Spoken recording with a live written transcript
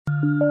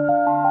Hey,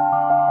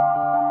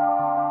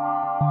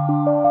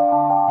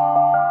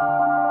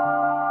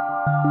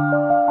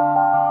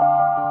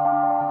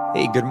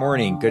 good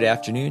morning, good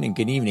afternoon, and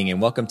good evening,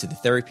 and welcome to the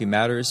Therapy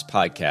Matters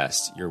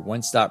podcast, your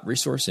one-stop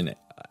resource and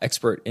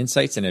expert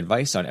insights and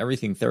advice on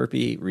everything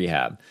therapy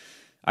rehab.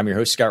 I'm your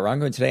host, Scott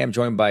Rongo, and today I'm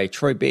joined by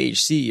Troy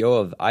Bage,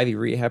 CEO of Ivy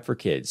Rehab for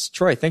Kids.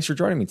 Troy, thanks for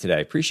joining me today. I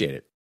appreciate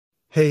it.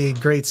 Hey,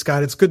 great,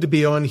 Scott. It's good to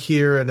be on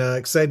here and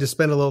excited to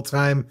spend a little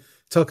time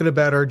talking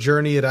about our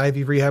journey at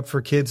Ivy Rehab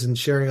for Kids and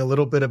sharing a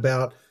little bit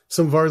about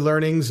some of our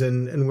learnings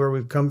and where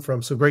we've come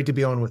from. So great to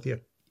be on with you.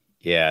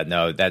 Yeah,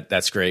 no,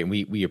 that's great.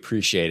 We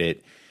appreciate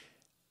it.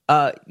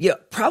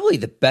 Probably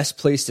the best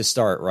place to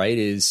start, right,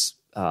 is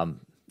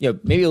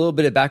maybe a little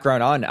bit of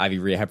background on Ivy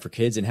Rehab for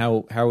Kids and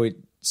how it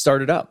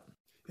started up.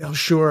 Oh,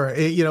 sure.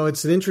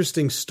 It's an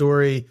interesting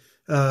story.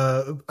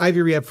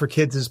 Ivy Rehab for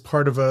Kids is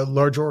part of a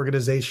larger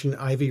organization,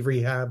 Ivy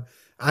Rehab.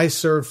 I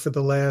served for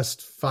the last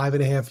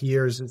 5.5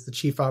 years as the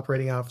chief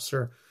operating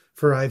officer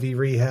for Ivy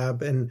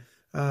Rehab. And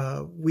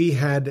we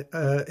had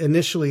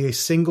initially a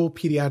single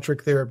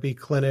pediatric therapy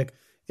clinic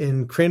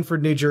in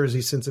Cranford, New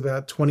Jersey since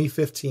about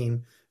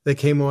 2015 that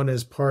came on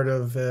as part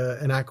of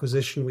an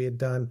acquisition we had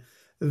done.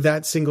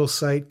 That single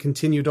site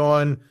continued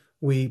on.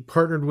 We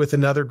partnered with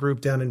another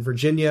group down in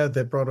Virginia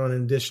that brought on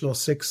an additional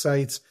 6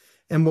 sites.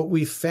 And what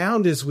we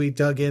found as we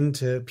dug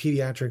into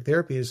pediatric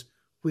therapy is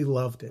we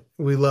loved it.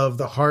 We love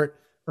the heart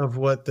of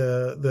what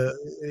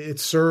it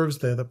serves,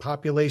 the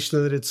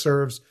population that it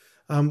serves.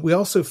 We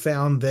also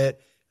found that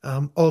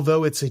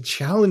although it's a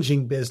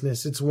challenging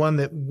business, it's one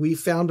that we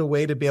found a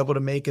way to be able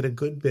to make it a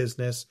good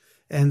business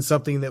and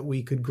something that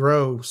we could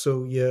grow.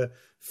 So you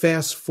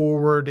fast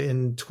forward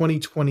in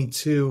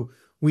 2022,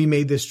 we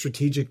made this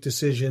strategic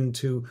decision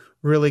to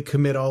really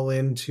commit all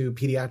into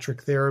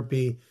pediatric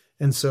therapy.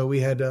 And so we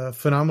had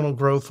phenomenal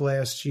growth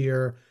last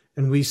year,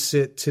 and we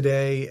sit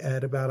today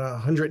at about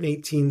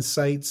 118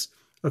 sites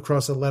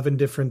across 11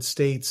 different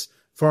states,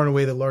 far and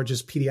away the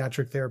largest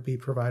pediatric therapy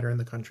provider in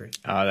the country.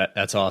 Oh,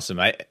 that's awesome.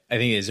 I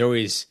think there's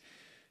always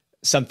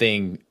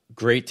something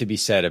great to be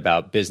said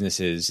about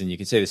businesses, and you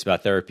can say this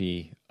about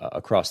therapy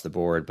across the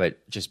board,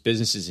 but just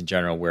businesses in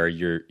general where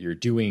you're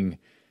doing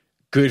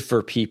good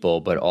for people,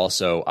 but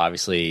also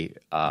obviously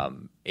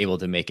able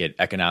to make it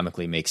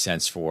economically make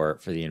sense for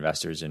the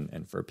investors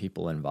and for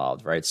people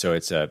involved, right? So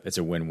it's a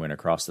win-win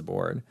across the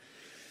board.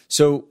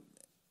 So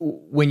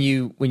when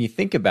you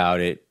think about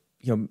it,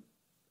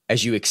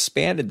 as you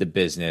expanded the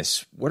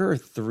business, what are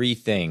 2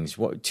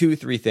 or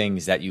 3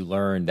 things that you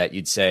learned that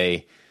you'd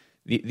say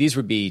these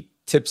would be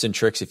tips and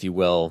tricks, if you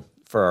will,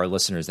 for our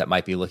listeners that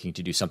might be looking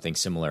to do something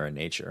similar in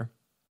nature?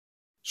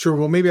 Sure.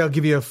 Well, maybe I'll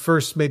give you a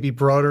first, maybe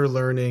broader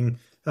learning.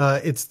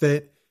 It's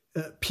that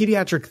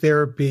pediatric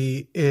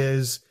therapy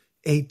is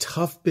a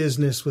tough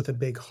business with a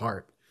big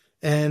heart.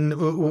 And the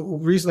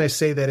reason I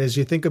say that is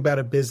you think about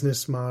a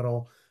business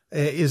model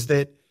is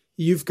that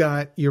you've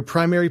got your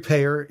primary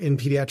payer in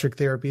pediatric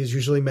therapy is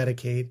usually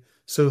Medicaid.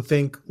 So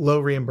think low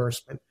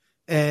reimbursement.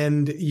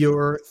 And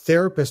your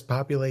therapist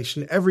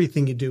population,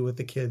 everything you do with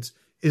the kids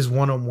is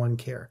one-on-one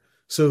care.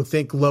 So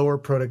think lower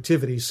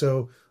productivity.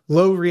 So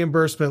low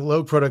reimbursement,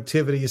 low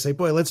productivity. You say,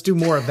 boy, let's do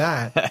more of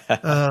that.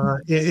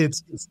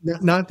 It's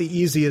not the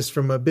easiest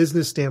from a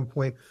business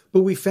standpoint,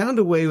 but we found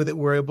a way that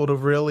we're able to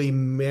really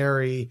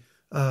marry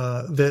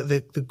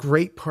the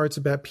great parts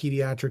about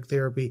pediatric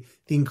therapy,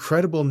 the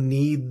incredible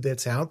need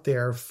that's out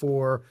there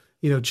for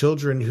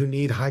children who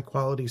need high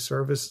quality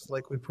service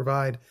like we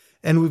provide.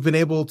 And we've been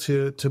able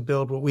to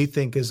build what we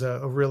think is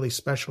a really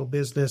special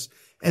business.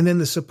 And then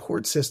the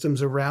support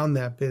systems around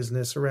that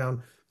business,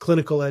 around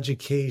clinical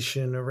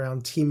education,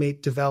 around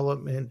teammate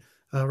development,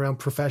 around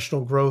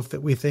professional growth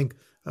that we think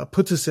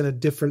puts us in a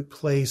different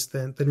place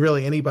than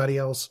really anybody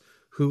else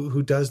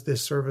who does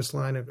this service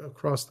line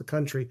across the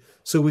country.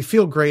 So we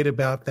feel great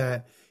about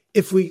that.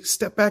 If we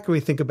step back and we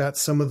think about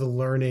some of the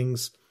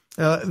learnings,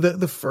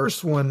 the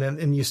first one,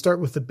 and you start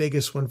with the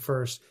biggest one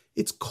first,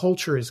 it's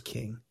culture is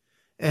king.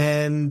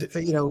 And,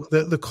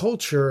 the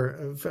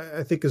culture,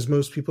 I think, as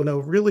most people know,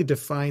 really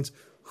defines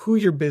who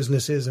your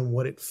business is and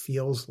what it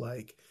feels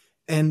like.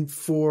 And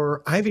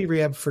for Ivy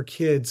Rehab for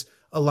Kids,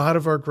 a lot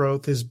of our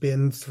growth has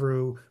been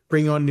through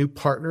bringing on new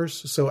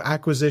partners, so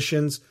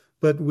acquisitions,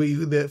 but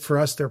for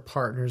us, they're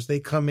partners. They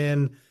come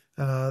in,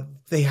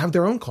 they have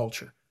their own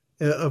culture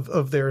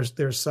of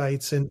their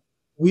sites, and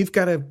we've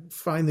got to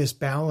find this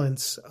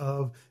balance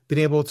of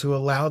being able to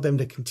allow them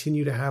to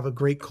continue to have a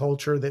great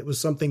culture that was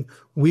something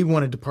we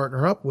wanted to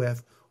partner up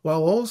with,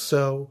 while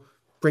also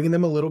bringing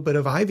them a little bit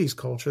of Ivy's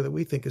culture that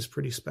we think is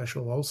pretty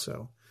special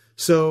also.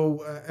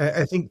 So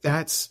I think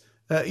that's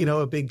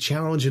a big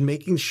challenge in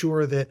making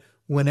sure that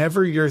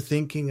whenever you're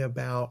thinking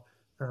about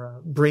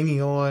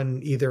bringing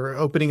on either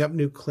opening up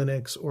new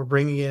clinics or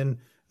bringing in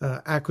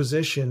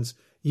acquisitions,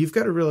 you've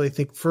got to really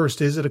think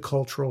first, is it a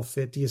cultural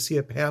fit? Do you see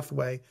a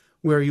pathway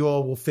where you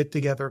all will fit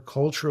together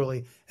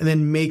culturally? And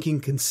then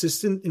making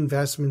consistent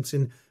investments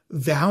in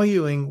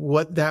valuing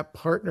what that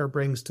partner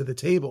brings to the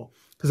table.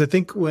 Because I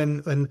think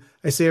when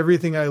I say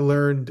everything I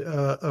learned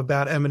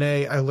about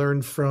M&A, I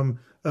learned from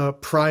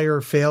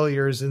prior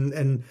failures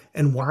and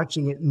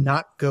watching it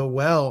not go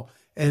well.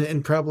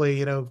 And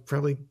probably,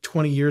 probably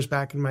 20 years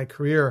back in my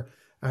career,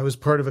 I was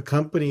part of a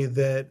company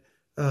that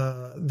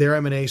their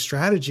M&A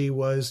strategy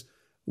was,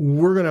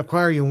 we're going to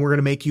acquire you and we're going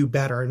to make you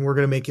better and we're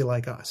going to make you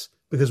like us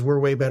because we're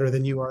way better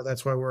than you are.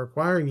 That's why we're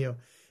acquiring you.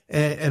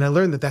 And I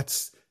learned that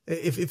that's,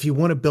 if you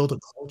want to build a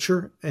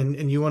culture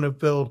and you want to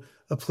build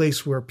a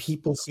place where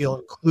people feel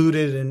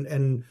included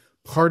and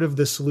part of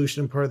the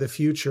solution and part of the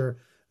future,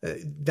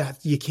 that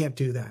you can't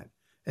do that.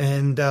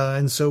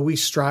 And so we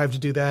strive to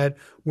do that.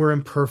 We're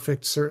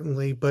imperfect,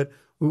 certainly, but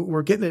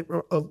we're getting it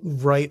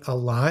right a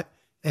lot.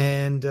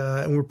 And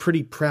we're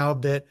pretty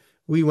proud that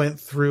we went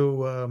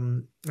through a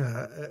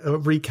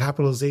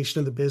recapitalization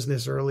of the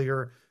business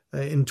earlier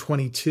in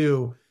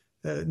 22.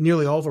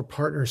 Nearly all of our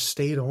partners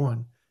stayed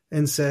on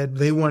and said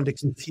they wanted to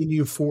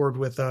continue forward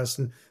with us.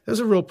 And that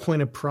was a real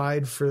point of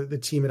pride for the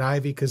team at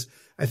Ivy, because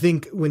I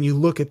think when you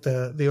look at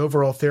the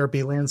overall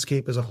therapy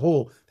landscape as a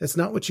whole, that's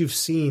not what you've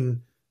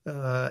seen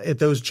at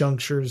those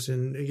junctures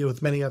and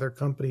with many other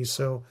companies.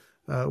 So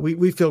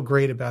we feel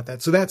great about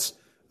that. So that's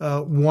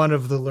one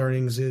of the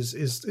learnings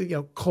is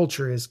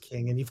culture is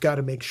king, and you've got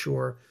to make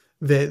sure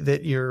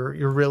that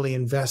you're really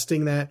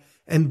investing that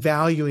and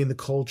valuing the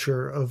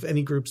culture of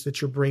any groups that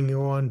you're bringing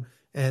on,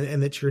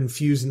 and that you're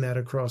infusing that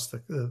across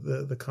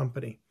the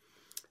company.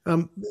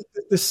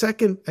 The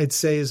second I'd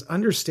say is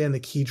understand the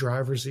key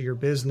drivers of your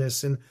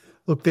business. And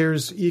look,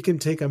 you can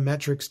take a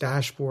metrics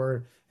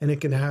dashboard and it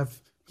can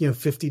have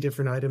 50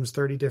 different items,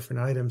 30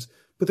 different items,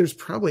 but there's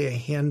probably a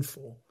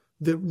handful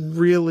that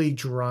really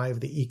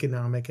drive the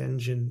economic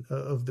engine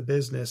of the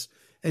business.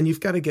 And you've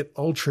got to get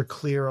ultra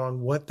clear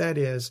on what that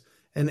is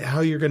and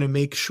how you're going to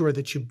make sure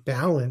that you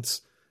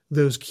balance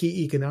those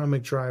key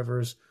economic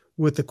drivers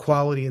with the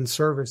quality and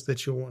service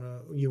that you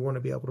want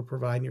to be able to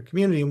provide in your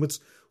community. And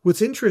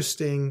what's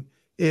interesting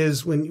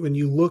is when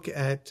you look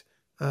at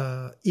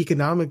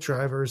economic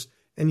drivers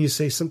and you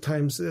say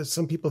sometimes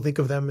some people think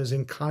of them as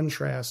in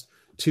contrast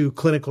to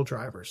clinical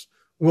drivers.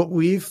 What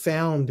we've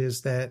found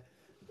is that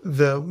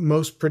the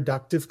most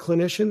productive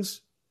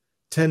clinicians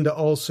tend to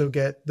also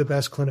get the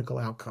best clinical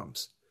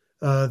outcomes.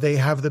 They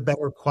have the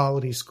better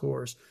quality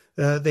scores.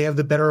 They have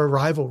the better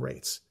arrival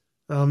rates.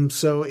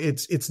 So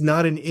it's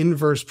not an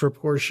inverse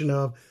proportion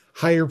of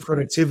higher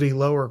productivity,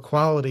 lower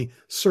quality.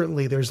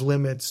 Certainly there's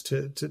limits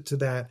to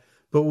that.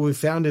 But what we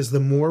found is the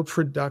more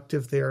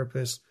productive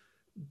therapists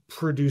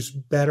produce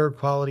better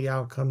quality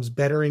outcomes,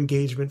 better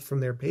engagement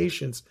from their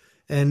patients.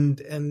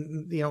 And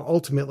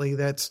ultimately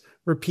that's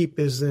repeat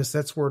business,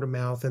 that's word of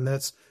mouth, and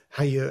that's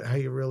how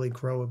you really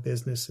grow a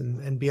business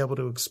and be able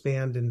to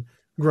expand and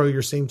grow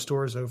your same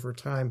stores over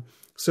time.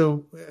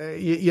 So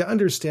you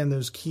understand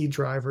those key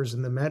drivers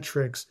and the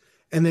metrics,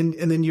 and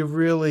then you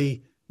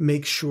really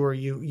make sure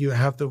you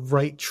have the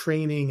right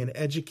training and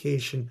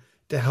education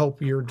to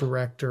help your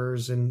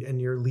directors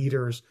and your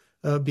leaders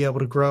be able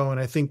to grow. And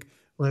I think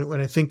when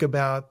I think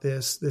about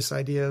this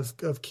idea of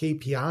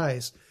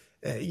KPIs,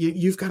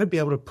 you've got to be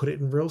able to put it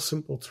in real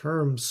simple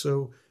terms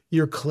so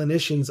your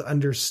clinicians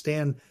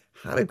understand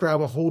how to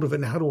grab a hold of it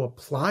and how to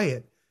apply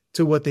it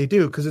to what they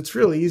do. Because it's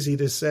really easy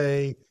to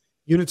say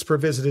units per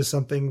visit is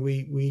something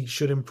we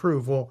should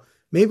improve. Well,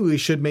 maybe we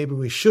should, maybe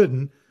we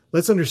shouldn't.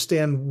 Let's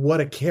understand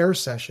what a care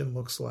session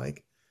looks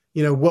like,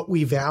 what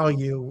we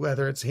value,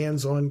 whether it's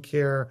hands-on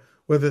care,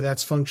 whether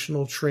that's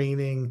functional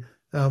training,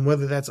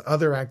 whether that's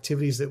other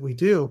activities that we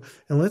do.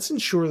 And let's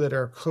ensure that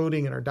our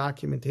coding and our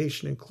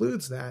documentation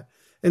includes that.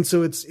 And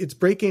so it's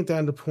breaking it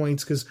down to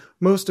points, because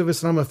most of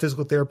us, and I'm a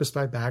physical therapist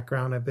by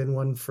background, I've been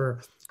one for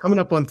coming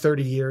up on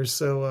 30 years.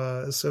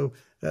 So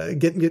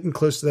getting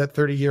close to that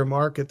 30-year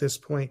mark at this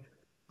point.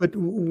 But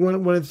one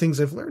of the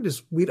things I've learned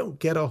is we don't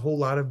get a whole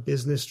lot of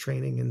business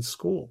training in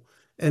school.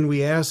 And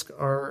we ask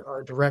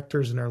our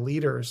directors and our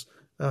leaders,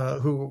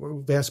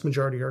 who vast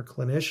majority are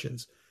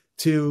clinicians,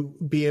 to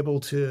be able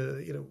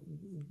to,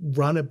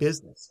 run a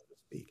business, so to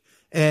speak.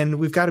 And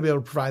we've got to be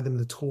able to provide them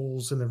the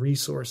tools and the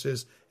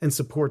resources and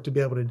support to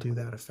be able to do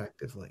that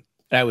effectively.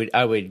 I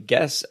would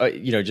guess,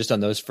 just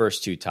on those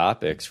first two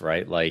topics,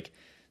 right? Like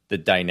the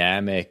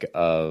dynamic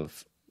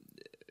of,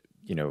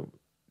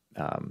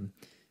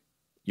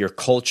 your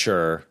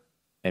culture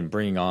and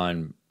bringing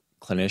on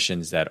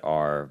clinicians that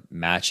are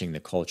matching the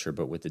culture,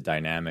 but with the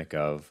dynamic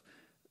of,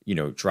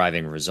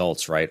 driving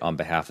results, right, on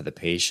behalf of the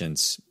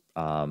patients.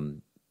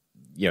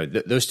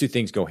 Those two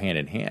things go hand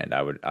in hand,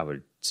 I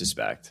would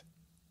suspect.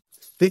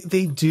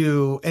 They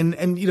do. And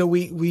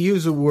we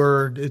use a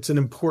word, it's an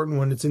important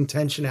one, it's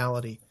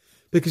intentionality.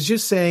 Because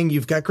just saying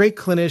you've got great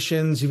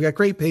clinicians, you've got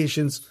great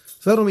patients,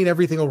 so that'll mean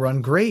everything will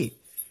run great.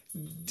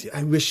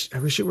 I wish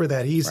it were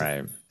that easy.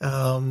 Right.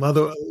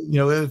 Although,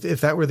 if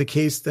that were the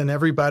case, then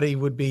everybody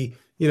would be,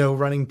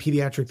 running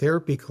pediatric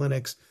therapy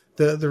clinics.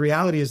 The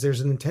reality is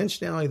there's an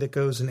intentionality that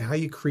goes in how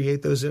you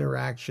create those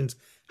interactions,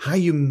 how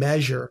you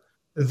measure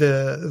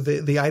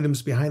the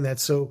items behind that.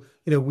 So,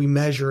 we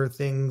measure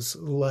things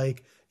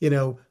like,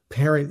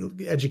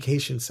 parent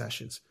education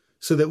sessions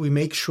so that we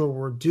make sure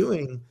we're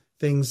doing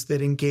things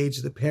that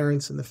engage the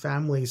parents and the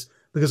families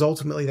because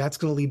ultimately that's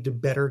going to lead to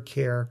better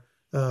care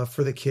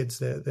for the kids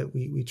that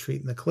we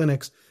treat in the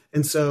clinics.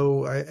 And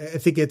so I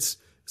think it's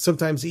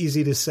sometimes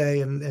easy to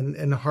say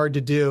and hard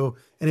to do.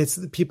 And it's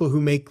the people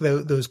who make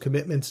those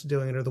commitments to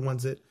doing it are the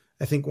ones that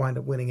I think wind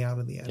up winning out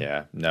in the end.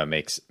 Yeah, no,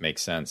 makes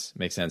sense.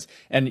 Makes sense.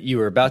 And you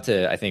were about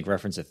to, I think,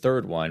 reference a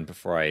third one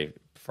before I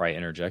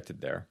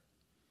interjected there.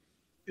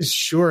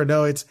 Sure.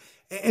 No,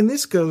 and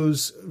this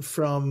goes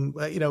from,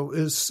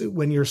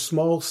 when you're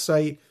small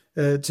site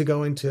to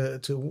going to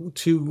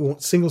two,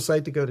 single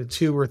site to go to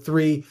 2 or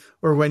 3,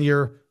 or when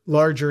you're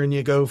larger and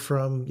you go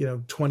from,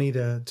 20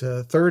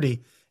 to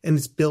 30, and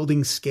it's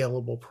building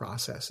scalable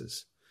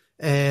processes.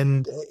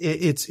 And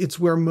it's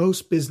where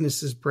most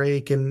businesses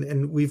break.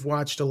 And we've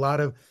watched a lot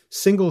of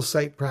single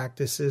site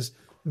practices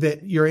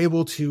that you're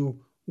able to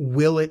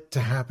will it to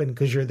happen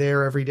because you're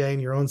there every day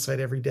and your own site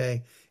every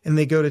day. And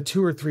they go to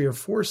 2 or 3 or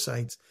 4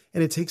 sites,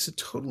 and it takes a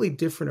totally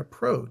different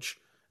approach.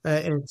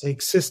 And it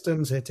takes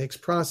systems, it takes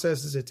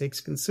processes, it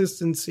takes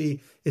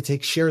consistency, it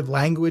takes shared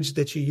language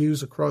that you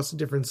use across the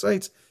different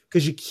sites,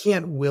 because you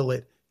can't will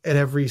it at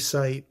every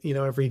site,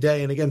 every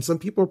day. And again, some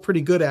people are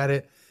pretty good at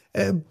it.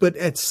 But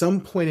at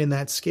some point in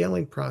that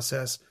scaling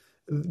process,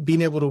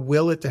 being able to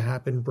will it to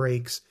happen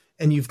breaks,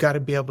 and you've got to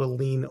be able to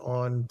lean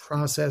on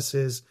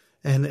processes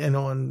and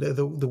on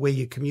the way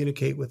you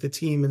communicate with the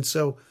team. And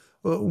so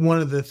one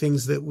of the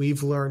things that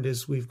we've learned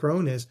as we've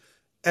grown is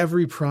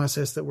every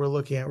process that we're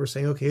looking at, we're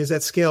saying, okay, is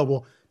that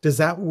scalable? Does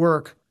that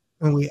work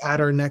when we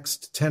add our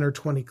next 10 or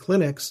 20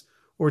 clinics,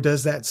 or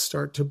does that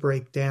start to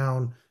break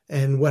down?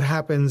 And what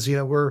happens,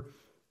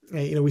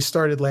 we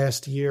started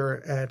last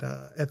year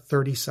at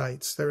 30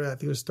 sites. I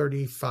think it was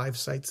 35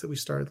 sites that we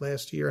started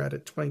last year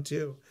at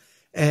 22.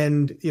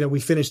 And, we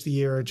finished the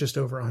year at just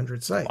over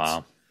 100 sites.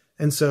 Wow.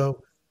 And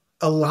so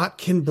a lot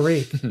can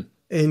break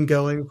in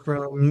going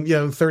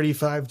from,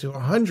 35 to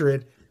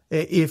 100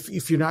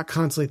 if you're not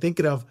constantly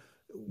thinking of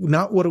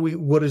not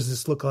what does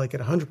this look like at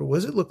 100, but what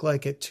does it look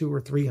like at 200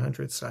 or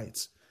 300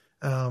 sites?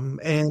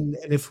 And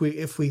if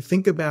we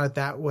think about it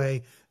that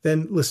way,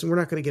 then listen, we're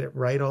not going to get it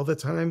right all the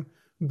time,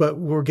 but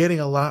we're getting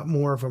a lot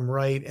more of them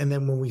right. And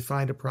then when we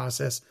find a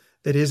process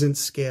that isn't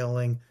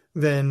scaling,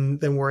 then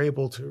we're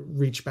able to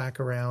reach back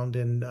around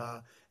and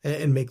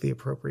make the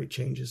appropriate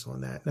changes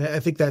on that. And I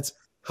think that's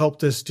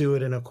helped us do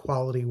it in a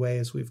quality way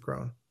as we've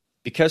grown.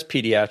 Because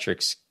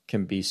pediatrics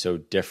can be so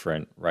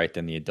different, right,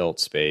 than the adult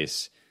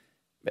space,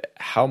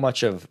 how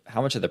much of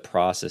the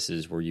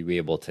processes were you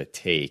able to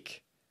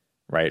take,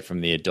 right,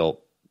 from the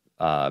adult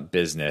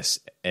business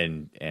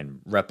and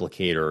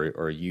replicate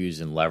or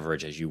use and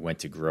leverage as you went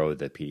to grow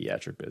the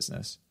pediatric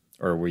business?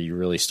 Or were you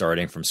really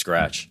starting from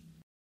scratch?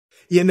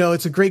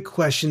 It's a great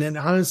question. And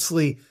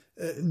honestly,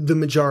 the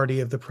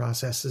majority of the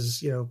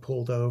processes,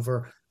 pulled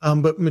over,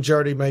 but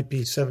majority might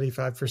be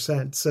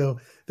 75%. So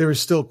there was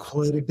still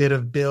quite a bit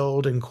of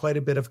build and quite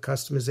a bit of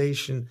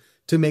customization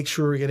to make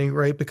sure we're getting it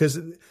right. Because,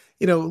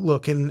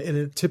 look, in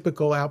a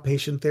typical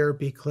outpatient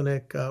therapy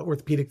clinic,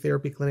 orthopedic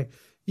therapy clinic,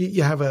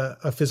 you have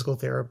a physical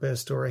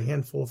therapist or a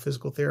handful of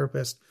physical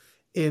therapists.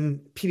 In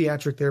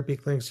pediatric therapy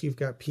clinics, you've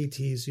got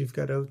PTs, you've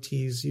got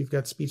OTs, you've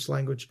got speech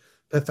language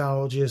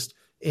pathologists.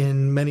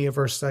 In many of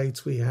our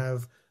sites, we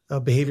have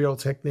behavioral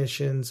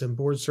technicians and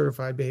board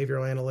certified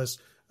behavioral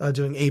analysts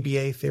doing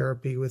ABA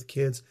therapy with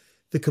kids.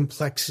 The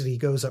complexity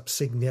goes up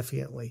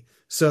significantly.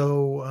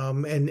 So,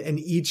 and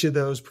each of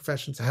those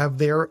professions have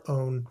their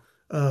own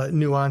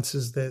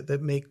nuances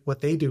that make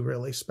what they do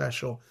really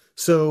special.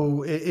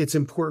 So it's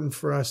important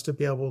for us to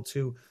be able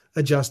to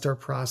adjust our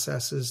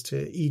processes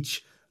to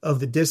each of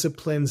the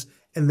disciplines.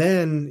 And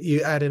then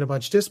you add in a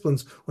bunch of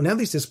disciplines. Well, now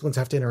these disciplines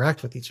have to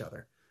interact with each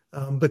other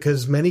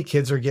because many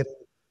kids are getting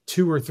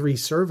 2 or 3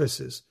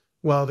 services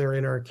while they're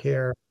in our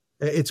care.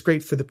 It's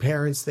great for the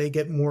parents. They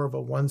get more of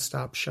a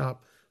one-stop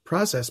shop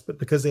process, but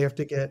because they have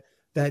to get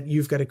that,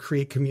 you've got to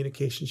create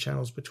communication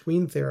channels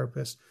between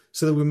therapists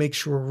so that we make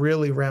sure we're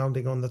really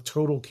rounding on the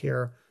total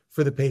care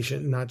for the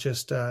patient, not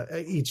just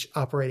each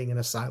operating in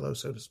a silo,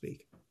 so to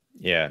speak.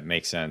 Yeah,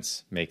 makes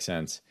sense. Makes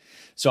sense.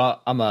 So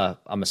I'm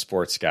a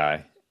sports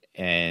guy,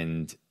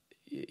 and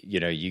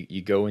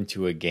you go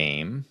into a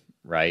game,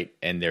 right?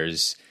 And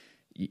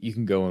you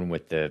can go in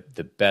with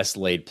the best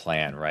laid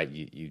plan, right?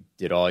 You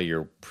did all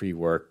your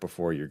pre-work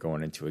before you're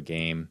going into a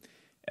game,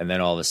 and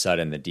then all of a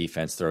sudden the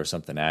defense throws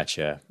something at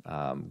you,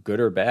 good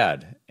or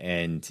bad,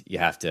 and you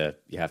have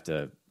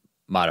to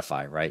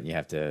modify, right? You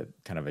have to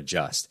kind of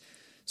adjust.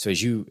 So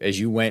as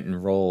you went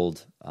and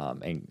rolled,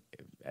 and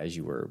as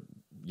you were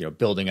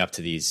building up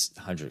to these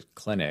 100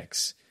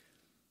 clinics,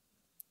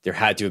 there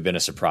had to have been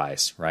a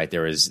surprise, right?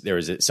 There was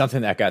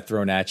something that got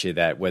thrown at you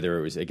that, whether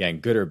it was, again,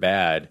 good or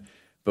bad,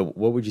 but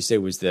what would you say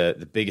was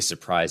the biggest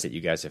surprise that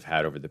you guys have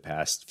had over the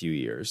past few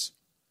years?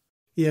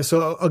 Yeah,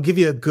 so I'll give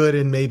you a good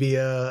and maybe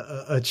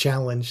a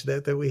challenge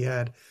that we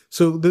had.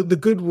 So the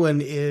good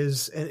one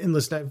is, and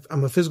listen,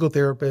 I'm a physical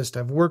therapist.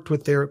 I've worked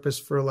with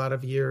therapists for a lot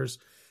of years.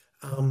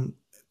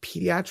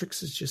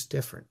 Pediatrics is just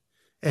different.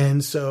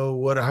 And so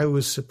what I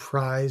was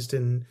surprised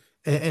and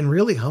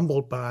really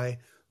humbled by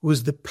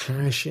was the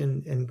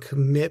passion and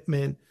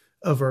commitment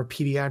of our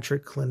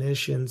pediatric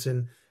clinicians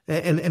and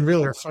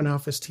really our front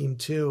office team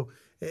too.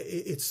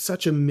 It's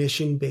such a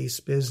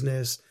mission-based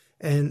business,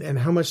 and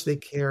how much they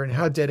care and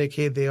how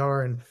dedicated they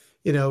are. And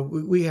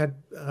we had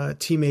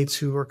teammates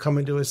who were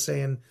coming to us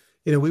saying,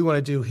 we want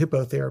to do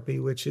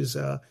hippotherapy, which is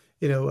a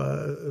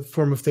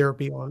form of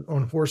therapy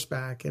on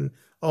horseback, and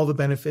all the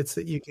benefits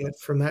that you get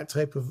from that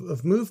type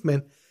of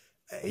movement.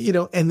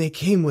 And they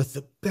came with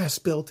the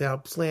best built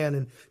out plan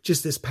and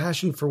just this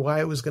passion for why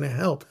it was going to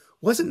help.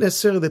 Wasn't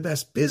necessarily the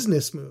best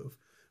business move,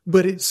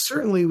 but it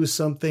certainly was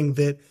something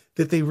that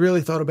they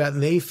really thought about,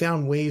 and they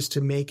found ways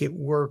to make it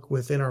work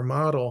within our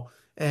model.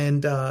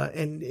 And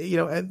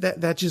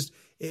that just,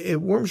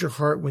 it warms your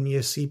heart when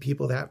you see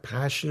people that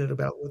passionate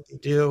about what they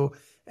do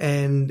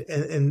and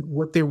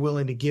what they're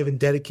willing to give and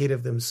dedicate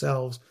of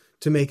themselves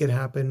to make it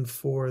happen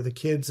for the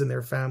kids and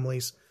their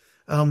families.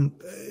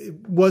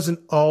 It wasn't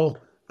all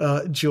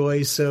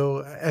joy.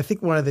 So I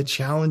think one of the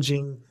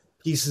challenging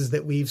pieces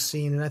that we've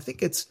seen, and I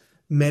think it's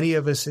many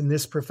of us in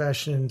this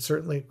profession, and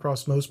certainly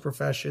across most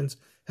professions,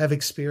 have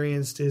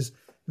experienced, is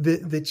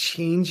the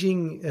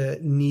changing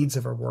needs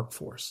of our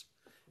workforce.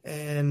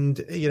 And,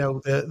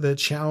 the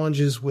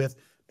challenges with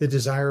the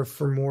desire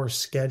for more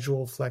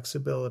schedule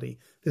flexibility,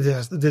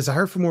 the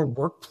desire for more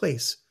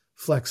workplace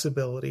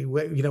flexibility,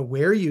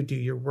 where you do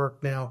your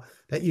work now.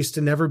 That used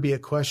to never be a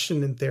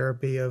question in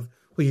therapy of,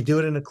 well, you do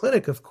it in a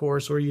clinic, of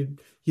course, or you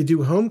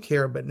do home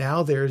care, but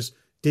now there's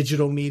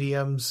digital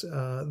mediums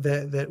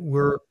that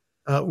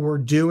we're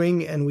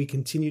doing, and we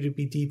continue to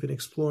be deep in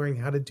exploring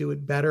how to do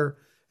it better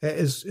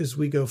as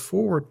we go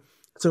forward.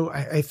 So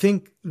I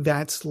think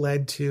that's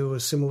led to a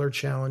similar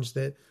challenge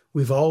that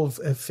we've all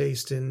have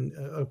faced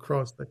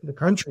across the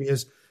country,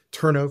 is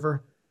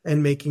turnover,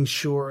 and making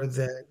sure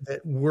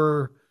that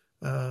we're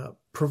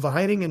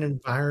providing an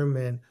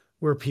environment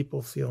where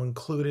people feel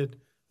included.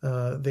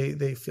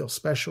 They feel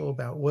special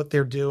about what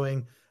they're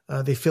doing.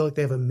 They feel like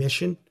they have a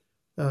mission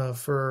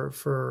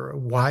for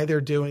why they're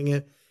doing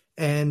it.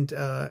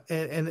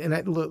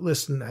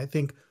 Listen, I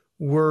think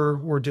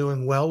we're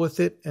doing well with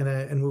it,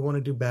 and we want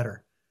to do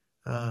better.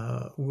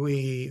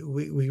 We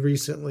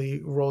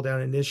recently rolled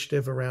out an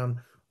initiative around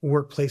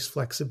workplace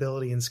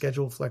flexibility and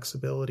schedule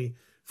flexibility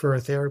for our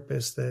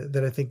therapists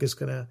that I think is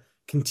going to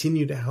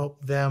continue to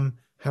help them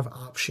have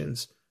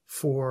options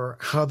for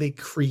how they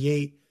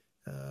create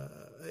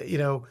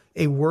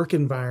a work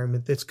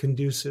environment that's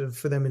conducive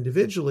for them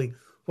individually,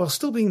 while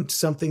still being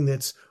something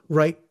that's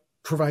right,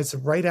 provides the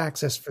right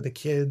access for the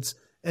kids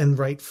and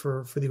right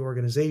for the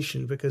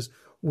organization, because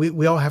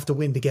we all have to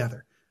win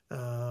together.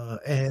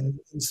 And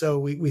so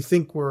we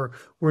think we're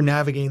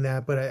navigating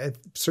that, but I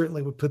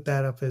certainly would put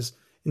that up as,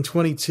 in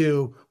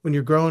 22, when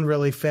you're growing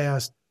really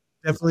fast,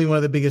 definitely one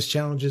of the biggest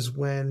challenges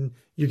when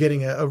you're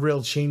getting a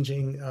real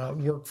changing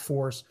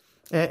workforce.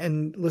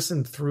 And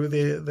listen, through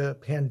the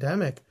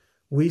pandemic,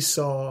 we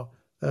saw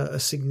a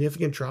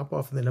significant drop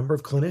off in the number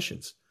of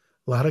clinicians.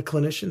 A lot of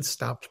clinicians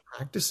stopped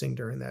practicing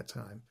during that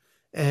time.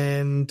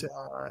 And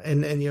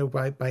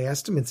by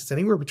estimates, it's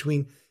anywhere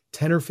between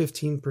 10 or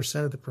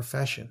 15% of the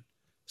profession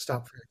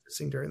stopped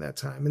practicing during that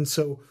time. And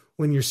so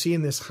when you're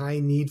seeing this high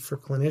need for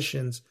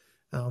clinicians,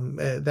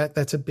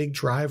 that's a big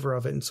driver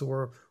of it. And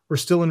so we're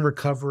still in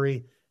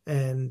recovery,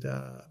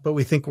 but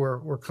we think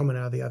we're coming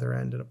out of the other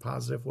end in a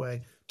positive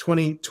way.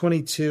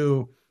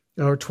 2022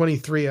 or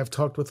 23, I've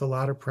talked with a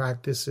lot of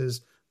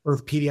practices,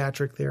 both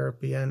pediatric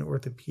therapy and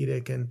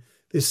orthopedic, and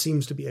this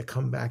seems to be a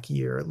comeback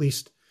year. At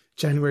least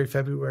January,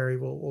 February,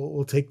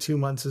 we'll take 2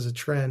 months as a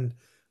trend,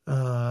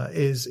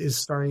 is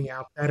starting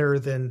out better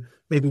than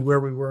maybe where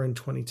we were in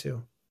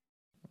 22.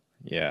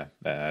 Yeah,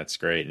 that's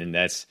great. And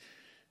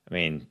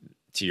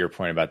to your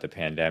point about the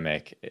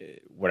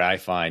pandemic, what I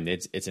find,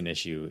 it's an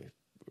issue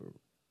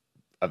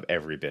of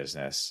every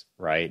business,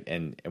 right?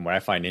 And what I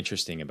find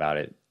interesting about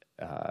it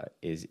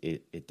is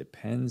it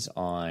depends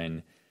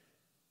on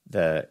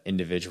the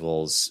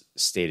individual's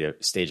stage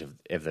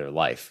of their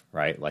life,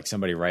 right? Like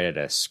somebody right at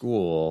a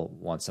school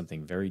wants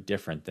something very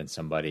different than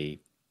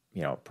somebody,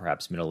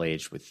 perhaps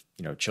middle-aged with,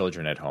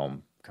 children at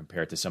home,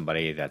 compared to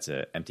somebody that's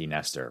an empty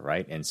nester,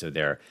 right? And so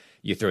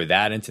you throw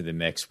that into the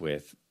mix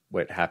with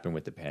what happened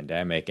with the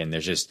pandemic, and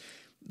there's just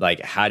like,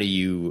 how do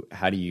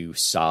you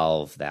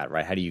solve that,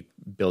 right? How do you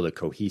build a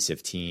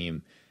cohesive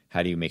team?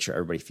 How do you make sure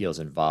everybody feels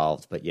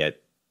involved, but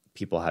yet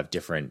people have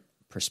different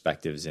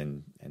perspectives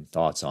and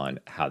thoughts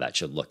on how that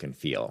should look and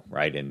feel,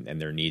 right?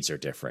 And their needs are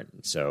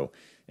different. So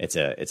it's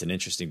an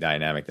interesting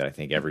dynamic that I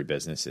think every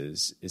business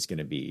is going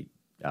to be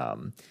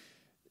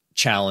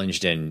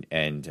challenged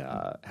and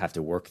have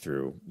to work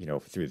through. I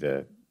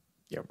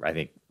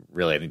think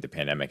the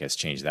pandemic has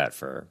changed that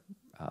for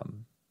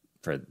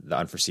the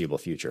unforeseeable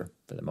future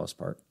for the most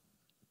part.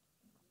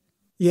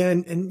 Yeah,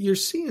 and you're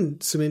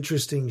seeing some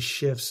interesting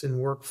shifts in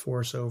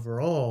workforce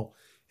overall.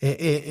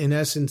 In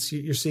essence,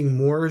 you're seeing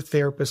more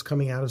therapists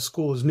coming out of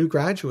school as new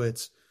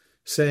graduates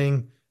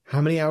saying, how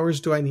many hours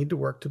do I need to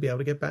work to be able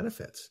to get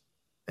benefits?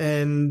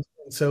 And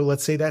so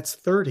let's say that's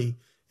 30.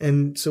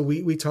 And so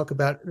we talk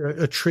about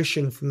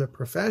attrition from the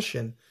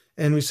profession,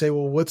 and we say,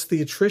 well, what's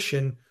the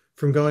attrition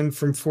from going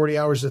from 40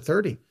 hours to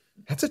 30.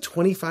 That's a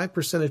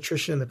 25%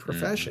 attrition in the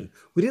profession.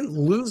 We didn't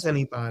lose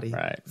anybody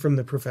from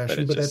the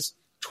profession, but that's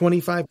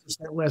 25%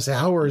 less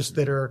hours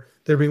that are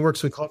being worked.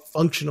 So we call it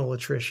functional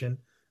attrition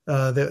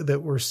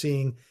that we're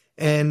seeing.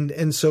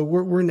 And so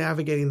we're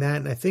navigating that.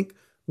 And I think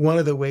one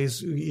of the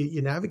ways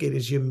you navigate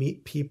is you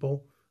meet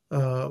people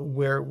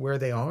where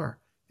they are,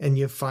 and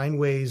you find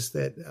ways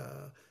that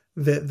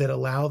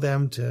allow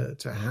them to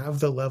have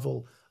the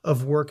level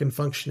of work and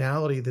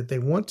functionality that they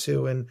want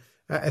to. And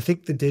I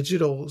think the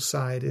digital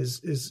side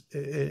is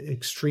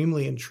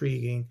extremely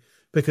intriguing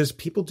because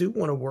people do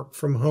want to work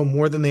from home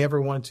more than they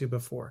ever wanted to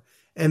before.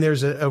 And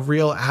there's a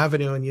real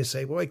avenue, and you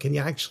say, boy, can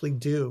you actually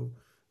do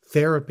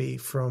therapy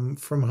from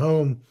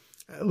home?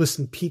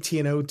 Listen, PT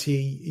and OT,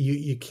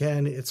 you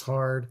can, it's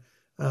hard.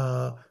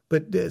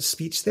 But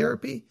speech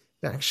therapy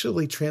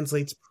actually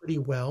translates pretty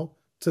well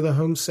to the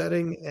home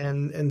setting.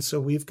 And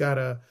so we've got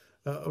a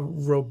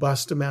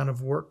robust amount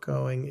of work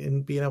going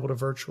in being able to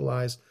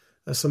virtualize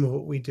some of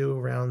what we do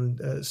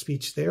around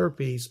speech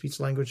therapy, speech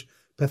language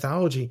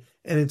pathology.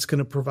 And it's going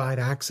to provide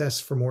access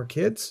for more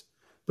kids,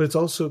 but it's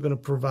also going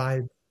to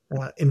provide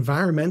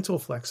environmental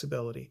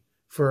flexibility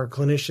for our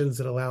clinicians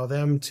that allow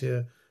them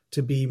to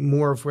be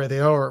more of where they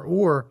are,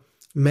 or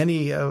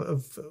many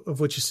of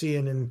what you see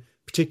in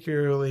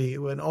particularly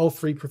in all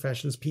three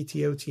professions, PT,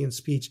 OT, and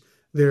speech,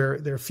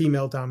 they're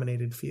female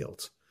dominated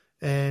fields.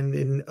 And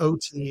in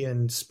OT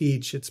and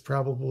speech, it's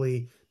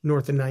probably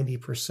north of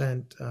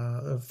 90%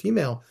 of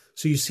female.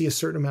 So you see a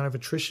certain amount of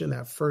attrition in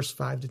that first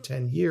 5 to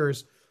 10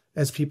 years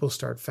as people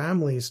start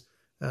families.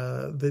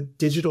 The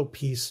digital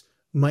piece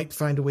might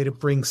find a way to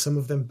bring some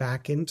of them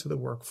back into the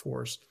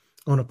workforce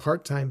on a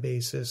part-time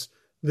basis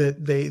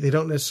that they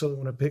don't necessarily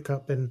want to pick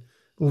up and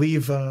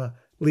leave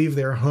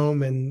their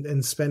home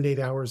and spend 8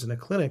 hours in a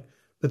clinic,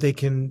 but they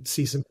can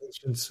see some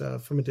patients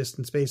from a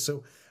distant space.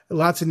 So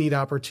lots of neat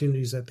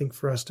opportunities, I think,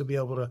 for us to be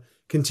able to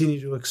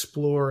continue to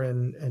explore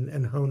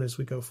and hone as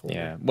we go forward.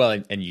 Yeah.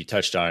 Well, and you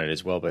touched on it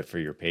as well, but for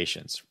your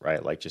patients,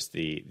 right? Like just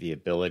the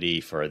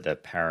ability for the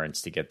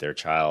parents to get their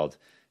child,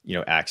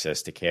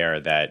 access to care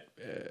that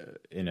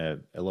in a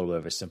little bit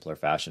of a simpler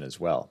fashion as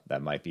well,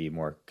 that might be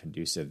more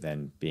conducive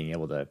than being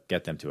able to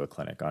get them to a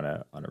clinic on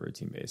a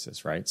routine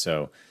basis. Right.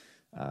 So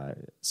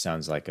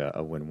sounds like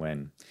a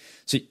win-win.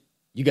 So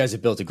you guys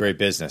have built a great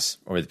business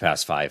over the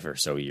past 5 or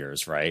so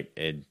years, right?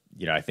 And,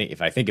 I think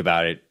if I think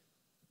about it,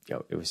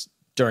 it was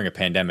during a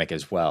pandemic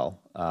as well.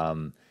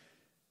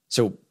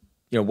 So,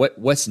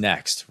 what's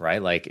next,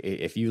 right? Like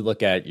if you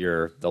look at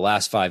the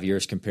last 5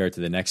 years compared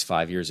to the next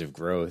 5 years of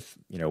growth,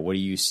 what do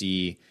you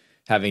see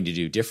having to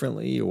do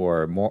differently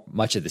or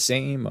much of the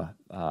same?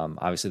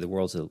 Obviously the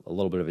world's a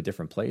little bit of a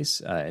different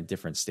place, a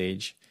different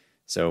stage.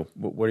 So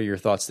what are your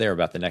thoughts there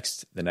about the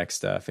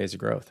next phase of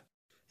growth?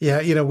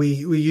 Yeah. We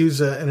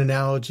use an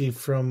analogy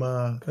from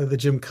the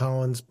Jim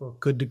Collins book,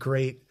 Good to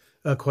Great.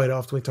 Quite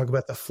often we talk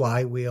about the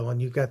flywheel,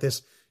 and you've got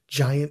this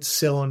giant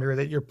cylinder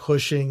that you're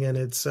pushing, and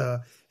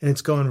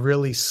it's going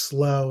really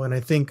slow. And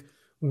I think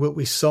what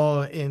we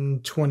saw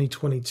in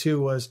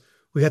 2022 was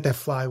we got that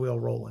flywheel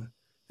rolling,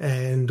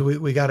 and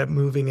we got it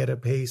moving at a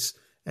pace,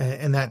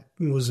 and that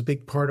was a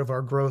big part of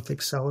our growth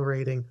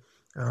accelerating.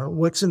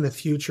 What's in the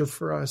future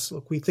for us?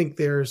 Look, we think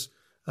there's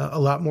a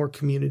lot more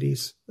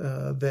communities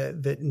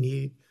that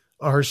need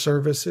our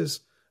services.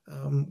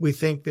 We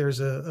think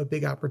there's a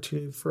big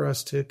opportunity for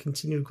us to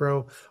continue to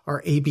grow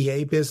our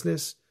ABA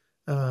business.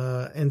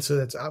 And so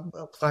that's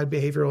applied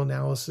behavioral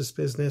analysis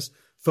business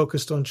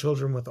focused on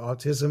children with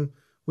autism.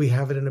 We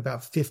have it in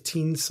about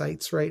 15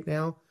 sites right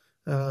now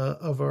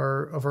of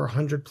our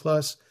 100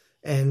 plus.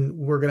 And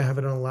we're going to have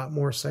it on a lot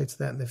more sites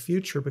than that in the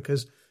future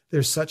because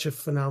there's such a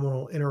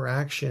phenomenal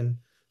interaction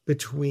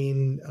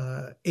between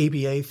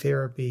ABA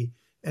therapy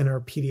and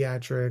our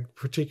pediatric,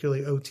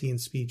 particularly OT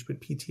and speech, but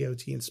PT,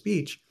 OT and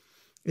speech.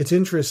 It's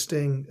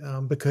interesting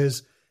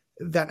because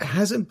that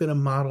hasn't been a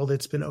model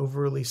that's been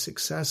overly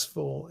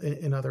successful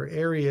in other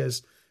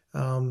areas.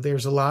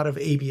 There's a lot of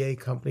ABA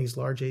companies,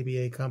 large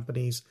ABA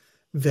companies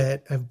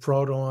that have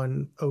brought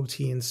on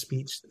OT and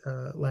speech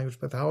language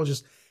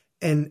pathologists,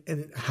 and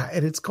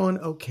it's gone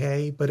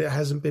okay, but it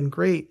hasn't been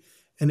great.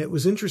 And it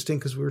was interesting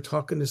because we were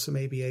talking to some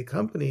ABA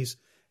companies,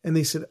 and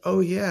they said, "Oh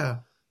yeah,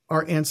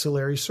 our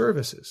ancillary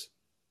services."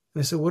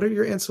 And I said, "What are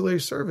your ancillary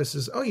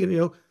services?" "Oh,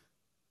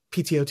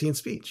 PT, OT, and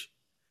speech."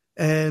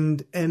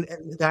 And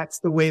that's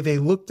the way they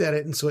looked at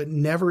it. And so it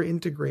never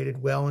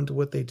integrated well into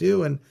what they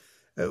do. And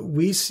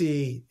we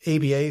see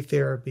ABA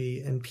therapy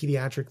and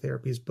pediatric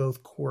therapy as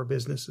both core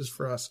businesses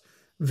for us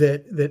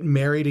that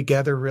marry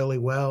together really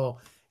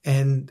well.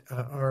 And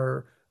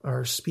our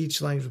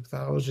speech language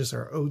pathologists,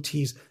 our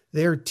OTs,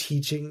 they're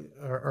teaching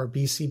our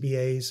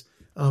BCBAs,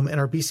 and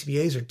our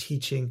BCBAs are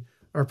teaching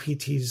our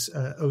PTs,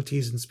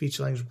 OTs, and speech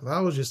language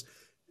pathologists.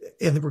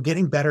 And we're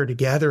getting better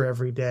together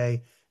every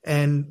day.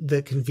 And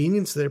the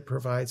convenience that it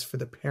provides for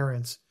the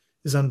parents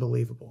is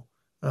unbelievable.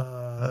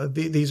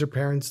 These are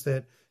parents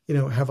that,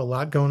 have a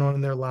lot going on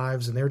in their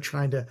lives, and they're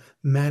trying to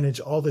manage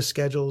all the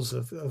schedules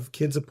of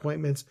kids'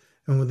 appointments.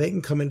 And when they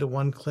can come into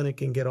one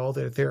clinic and get all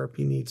their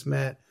therapy needs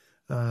met,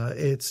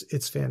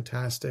 It's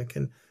fantastic.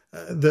 And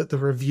the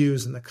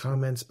reviews and the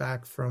comments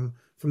back from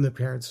the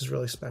parents is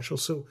really special.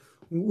 So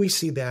we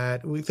see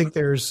that. We think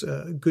there's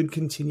good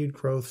continued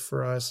growth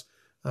for us.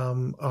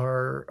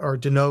 Our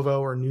de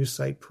novo, our new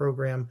site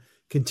program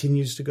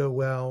continues to go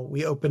well.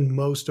 We open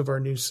most of our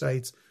new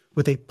sites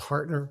with a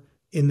partner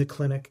in the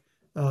clinic,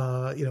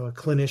 a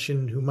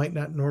clinician who might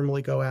not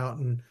normally go out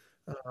and,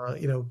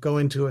 go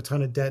into a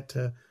ton of debt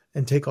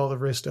and take all the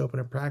risk to open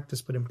a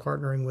practice, but in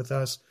partnering with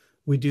us,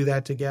 we do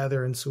that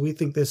together. And so we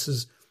think this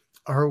is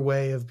our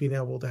way of being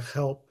able to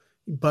help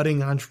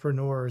budding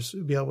entrepreneurs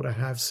be able to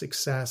have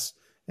success.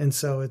 And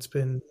so it's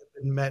been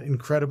met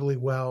incredibly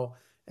well.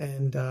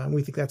 And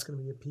we think that's going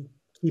to be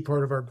a key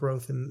part of our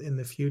growth in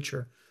the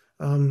future.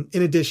 In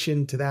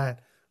addition to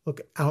that,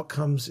 look,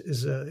 outcomes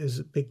is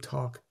a big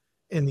talk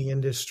in the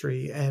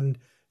industry. And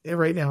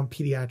right now in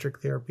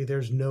pediatric therapy,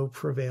 there's no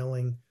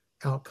prevailing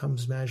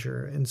outcomes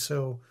measure. And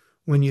so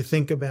when you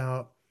think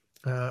about,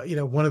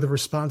 one of the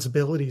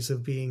responsibilities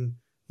of being,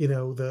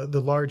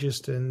 the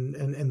largest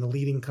and the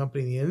leading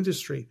company in the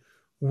industry,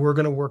 we're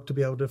going to work to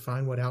be able to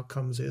define what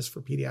outcomes is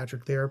for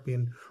pediatric therapy,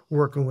 and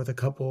working with a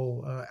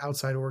couple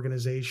outside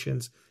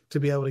organizations to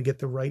be able to get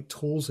the right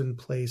tools in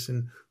place.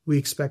 And we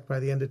expect by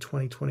the end of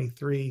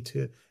 2023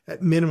 to,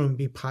 at minimum,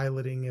 be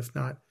piloting, if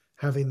not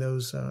having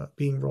those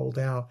being rolled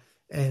out,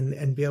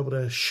 and be able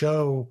to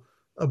show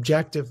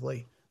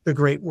objectively the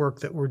great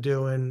work that we're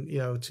doing,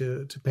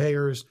 to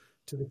payers,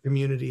 to the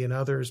community and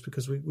others,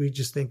 because we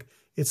just think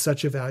it's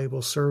such a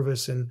valuable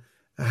service, and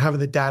having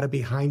the data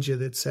behind you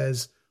that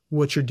says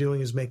what you're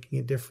doing is making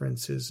a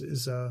difference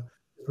is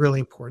really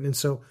important. And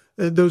so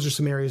those are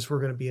some areas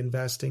we're going to be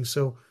investing.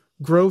 So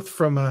growth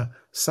from a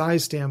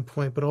size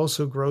standpoint, but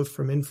also growth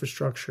from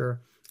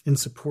infrastructure and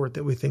support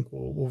that we think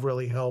will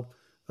really help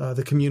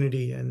the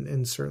community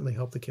and certainly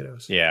help the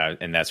kiddos. Yeah.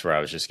 And that's where I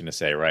was just going to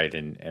say, right.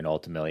 And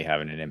ultimately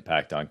having an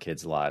impact on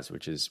kids' lives,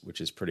 which is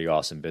pretty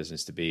awesome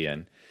business to be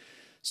in.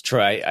 So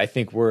Troy, I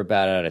think we're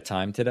about out of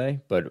time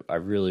today, but I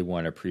really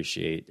want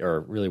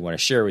to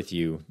share with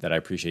you that I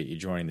appreciate you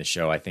joining the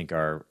show. I think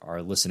our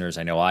listeners,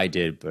 I know I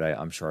did, but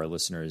I'm sure our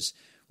listeners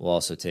will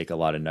also take a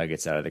lot of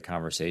nuggets out of the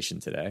conversation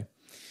today.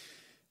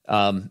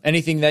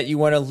 Anything that you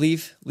want to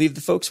leave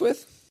the folks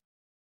with?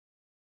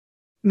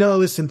 No,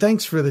 listen,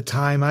 thanks for the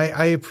time.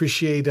 I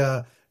appreciate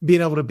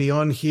being able to be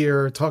on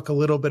here, talk a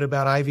little bit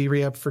about IV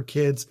rehab for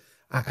kids.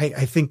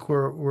 I think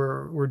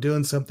we're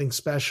doing something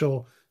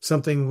special,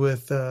 something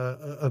with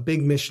a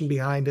big mission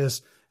behind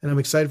us, and I'm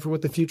excited for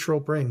what the future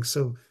will bring.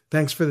 So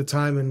thanks for the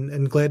time,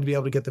 and glad to be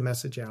able to get the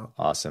message out.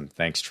 Awesome.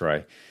 Thanks,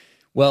 Troy.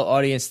 Well,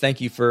 audience,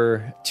 thank you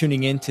for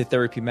tuning in to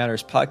Therapy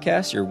Matters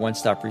Podcast, your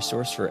one-stop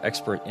resource for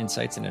expert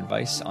insights and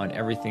advice on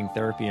everything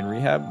therapy and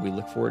rehab. We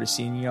look forward to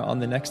seeing you on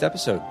the next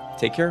episode.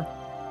 Take care.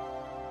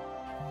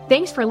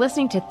 Thanks for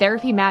listening to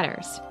Therapy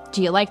Matters.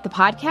 Do you like the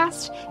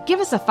podcast? Give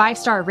us a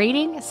 5-star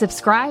rating,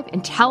 subscribe,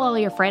 and tell all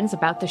your friends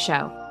about the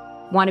show.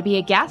 Want to be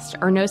a guest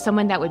or know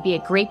someone that would be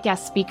a great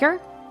guest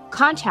speaker?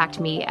 Contact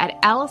me at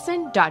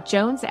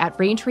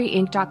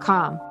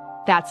allison.jones@raintreeinc.com.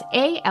 That's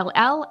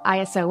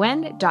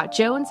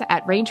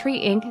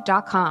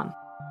allison.jones@raintreeinc.com.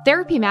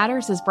 Therapy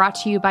Matters is brought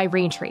to you by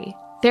Raintree,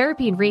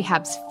 therapy and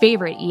rehab's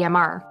favorite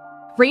EMR.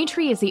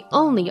 Raintree is the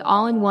only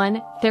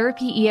all-in-one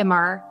therapy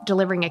EMR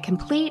delivering a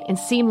complete and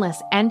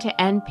seamless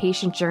end-to-end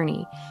patient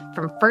journey,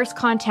 from first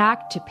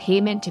contact to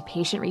payment to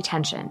patient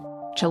retention.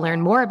 To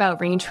learn more about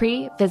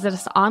Raintree, visit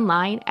us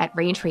online at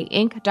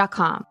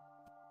raintreeinc.com.